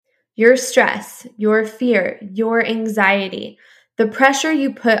your stress, your fear, your anxiety, the pressure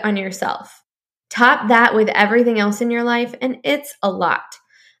you put on yourself. Top that with everything else in your life, and it's a lot.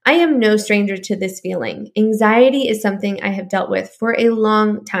 I am no stranger to this feeling. Anxiety is something I have dealt with for a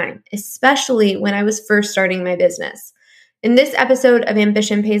long time, especially when I was first starting my business. In this episode of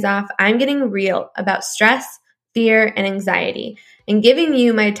Ambition Pays Off, I'm getting real about stress, fear, and anxiety, and giving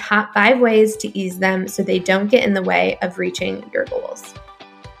you my top 5 ways to ease them so they don't get in the way of reaching your goals.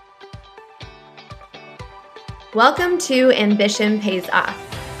 Welcome to Ambition Pays Off,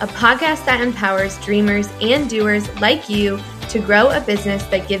 a podcast that empowers dreamers and doers like you to grow a business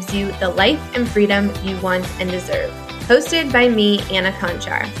that gives you the life and freedom you want and deserve. Hosted by me, Anna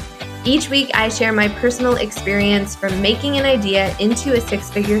Conchar. Each week, I share my personal experience from making an idea into a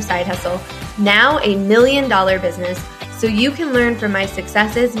 6-figure side hustle, now a $1 million business, so you can learn from my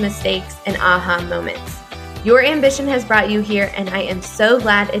successes, mistakes, and aha moments. Your ambition has brought you here, and I am so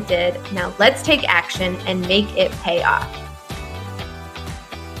glad it did. Now let's take action and make it pay off.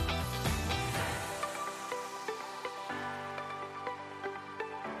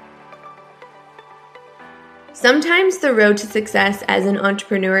 Sometimes the road to success as an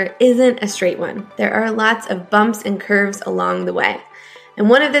entrepreneur isn't a straight one. There are lots of bumps and curves along the way. And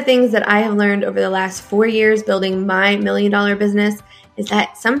one of the things that I have learned over the last 4 years building my $1 million business is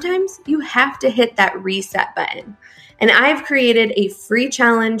that sometimes you have to hit that reset button. And I've created a free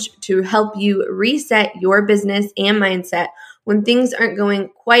challenge to help you reset your business and mindset when things aren't going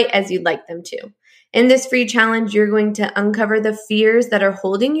quite as you'd like them to. In this free challenge, you're going to uncover the fears that are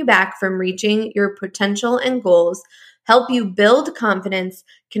holding you back from reaching your potential and goals, help you build confidence,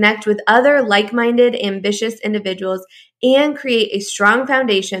 connect with other like-minded, ambitious individuals, and create a strong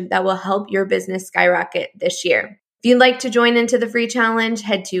foundation that will help your business skyrocket this year. If you'd like to join into the free challenge,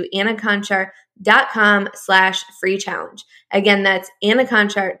 head to annaconchar.com/free challenge. Again, that's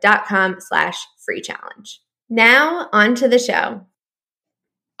annaconchar.com/free challenge. Now, on to the show.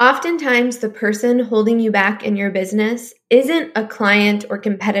 Oftentimes, the person holding you back in your business isn't a client or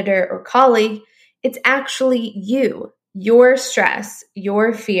competitor or colleague. It's actually you, your stress,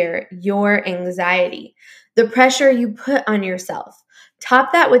 your fear, your anxiety, the pressure you put on yourself.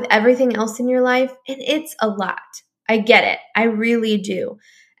 Top that with everything else in your life, and it's a lot. I get it. I really do.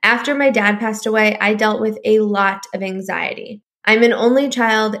 After my dad passed away, I dealt with a lot of anxiety. I'm an only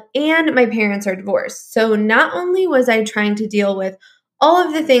child and my parents are divorced. So not only was I trying to deal with all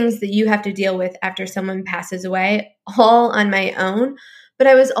of the things that you have to deal with after someone passes away, all on my own, but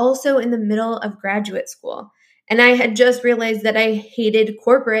I was also in the middle of graduate school. And I had just realized that I hated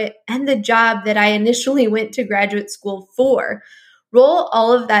corporate and the job that I initially went to graduate school for. Roll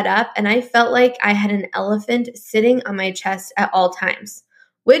all of that up, and I felt like I had an elephant sitting on my chest at all times,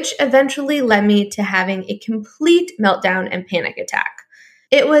 which eventually led me to having a complete meltdown and panic attack.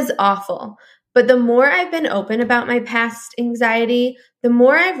 It was awful, but the more I've been open about my past anxiety, the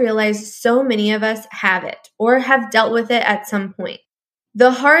more I've realized so many of us have it or have dealt with it at some point.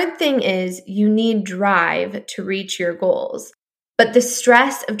 The hard thing is you need drive to reach your goals, but the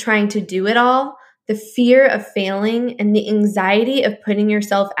stress of trying to do it all, the fear of failing, and the anxiety of putting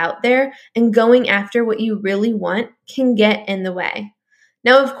yourself out there and going after what you really want can get in the way.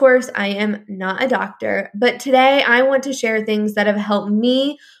 Now, of course, I am not a doctor, but today I want to share things that have helped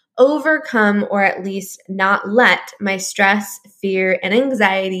me overcome or at least not let my stress, fear, and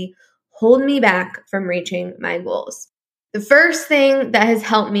anxiety hold me back from reaching my goals. The first thing that has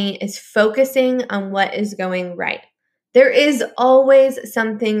helped me is focusing on what is going right. There is always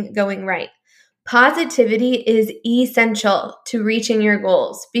something going right. Positivity is essential to reaching your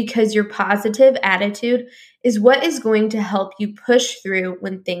goals because your positive attitude is what is going to help you push through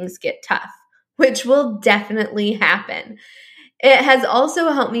when things get tough, which will definitely happen. It has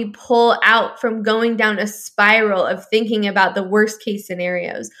also helped me pull out from going down a spiral of thinking about the worst case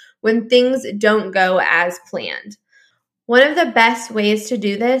scenarios when things don't go as planned. One of the best ways to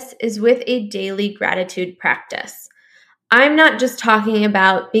do this is with a daily gratitude practice. I'm not just talking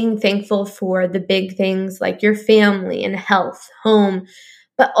about being thankful for the big things like your family and health, home,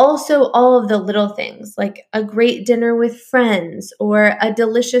 but also all of the little things like a great dinner with friends or a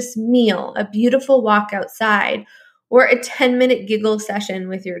delicious meal, a beautiful walk outside, or a 10-minute giggle session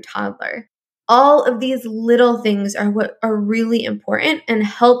with your toddler. All of these little things are what are really important and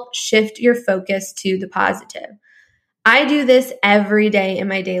help shift your focus to the positive. I do this every day in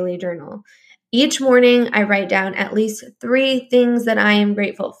my daily journal. Each morning, I write down at least 3 things that I am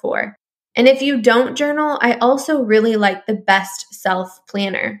grateful for. And if you don't journal, I also really like the Best Self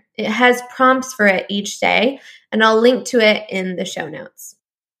Planner. It has prompts for it each day, and I'll link to it in the show notes.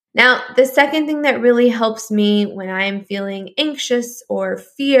 Now, the second thing that really helps me when I'm feeling anxious or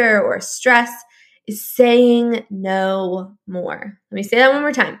fear or stress is saying no more. Let me say that one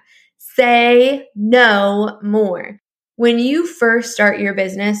more time. Say no more. When you first start your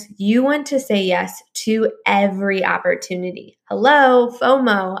business, you want to say yes to every opportunity. Hello,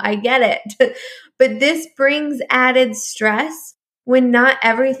 FOMO, I get it. But this brings added stress when not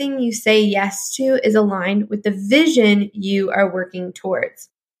everything you say yes to is aligned with the vision you are working towards.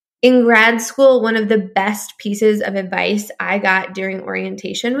 In grad school, one of the best pieces of advice I got during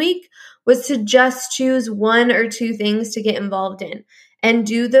orientation week was to just choose one or two things to get involved in and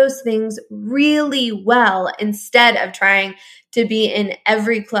do those things really well instead of trying to be in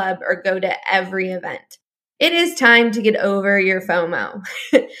every club or go to every event. It is time to get over your FOMO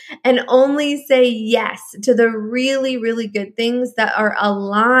and only say yes to the really, really good things that are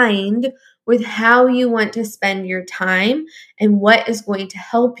aligned with how you want to spend your time and what is going to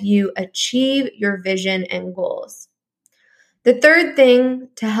help you achieve your vision and goals. The third thing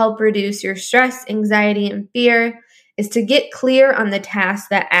to help reduce your stress, anxiety, and fear is to get clear on the tasks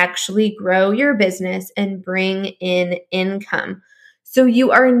that actually grow your business and bring in income. So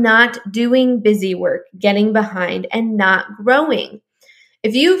you are not doing busy work, getting behind, and not growing.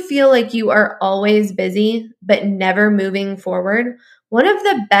 If you feel like you are always busy but never moving forward, one of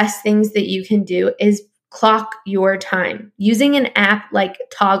the best things that you can do is clock your time using an app like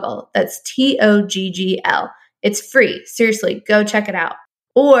Toggl. That's Toggl. It's free. Seriously, go check it out.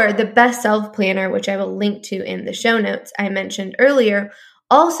 Or the Best Self Planner, which I will link to in the show notes I mentioned earlier,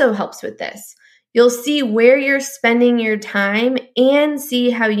 also helps with this. You'll see where you're spending your time and see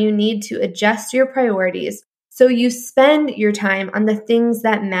how you need to adjust your priorities so you spend your time on the things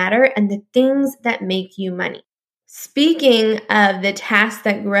that matter and the things that make you money. Speaking of the tasks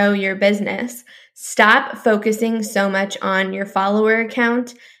that grow your business, stop focusing so much on your follower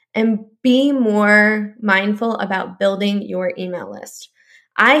count and be more mindful about building your email list.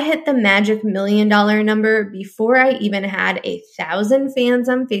 I hit the magic $1 million number before I even had 1,000 fans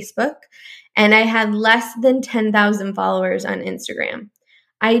on Facebook, and I had less than 10,000 followers on Instagram.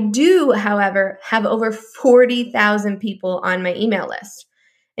 I do, however, have over 40,000 people on my email list.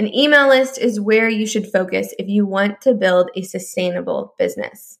 An email list is where you should focus if you want to build a sustainable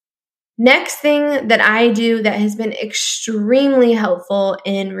business. Next thing that I do that has been extremely helpful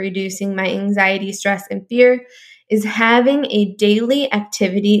in reducing my anxiety, stress, and fear is having a daily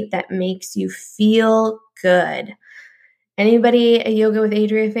activity that makes you feel good. Anybody a Yoga with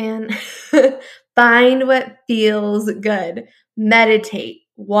Adria fan? Find what feels good. Meditate,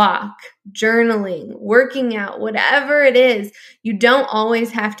 walk, journaling, working out, whatever it is. You don't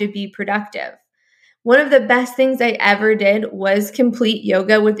always have to be productive. One of the best things I ever did was complete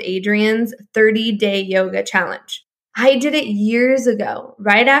Yoga with Adrienne's 30-day yoga challenge. I did it years ago,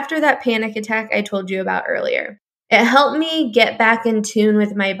 right after that panic attack I told you about earlier. It helped me get back in tune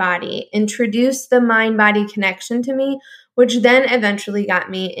with my body, introduce the mind-body connection to me, which then eventually got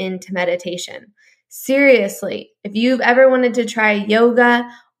me into meditation. Seriously, if you've ever wanted to try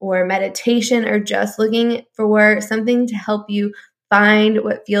yoga or meditation or just looking for something to help you find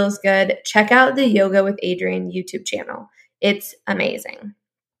what feels good, check out the Yoga with Adrienne YouTube channel. It's amazing.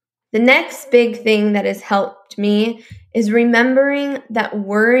 The next big thing that has helped me is remembering that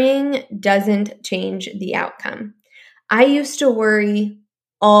worrying doesn't change the outcome. I used to worry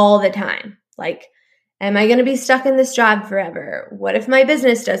all the time. Like, am I going to be stuck in this job forever? What if my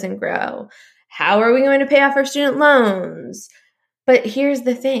business doesn't grow? How are we going to pay off our student loans? But here's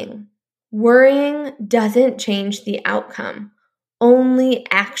the thing. Worrying doesn't change the outcome. Only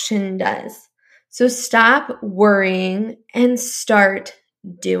action does. So stop worrying and start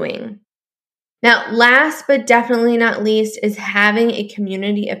doing. Now, last but definitely not least is having a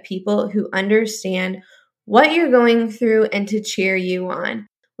community of people who understand what you're going through and to cheer you on,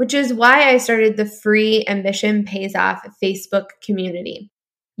 which is why I started the free Ambition Pays Off Facebook community.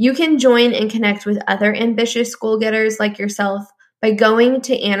 You can join and connect with other ambitious goal-getters like yourself by going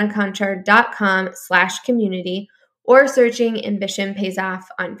to annaconchar.com/community or searching Ambition Pays Off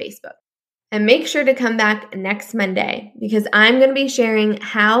on Facebook. And make sure to come back next Monday because I'm going to be sharing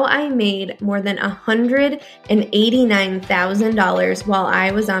how I made more than $189,000 while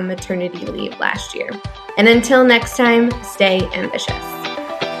I was on maternity leave last year. And until next time, stay ambitious.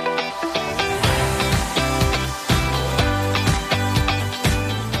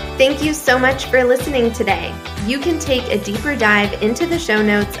 Thank you so much for listening today. You can take a deeper dive into the show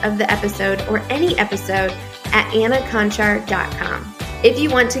notes of the episode or any episode at annaconchar.com. If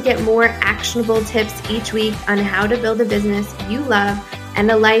you want to get more actionable tips each week on how to build a business you love and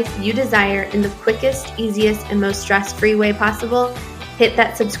a life you desire in the quickest, easiest, and most stress-free way possible, hit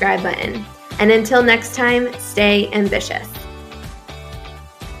that subscribe button. And until next time, stay ambitious.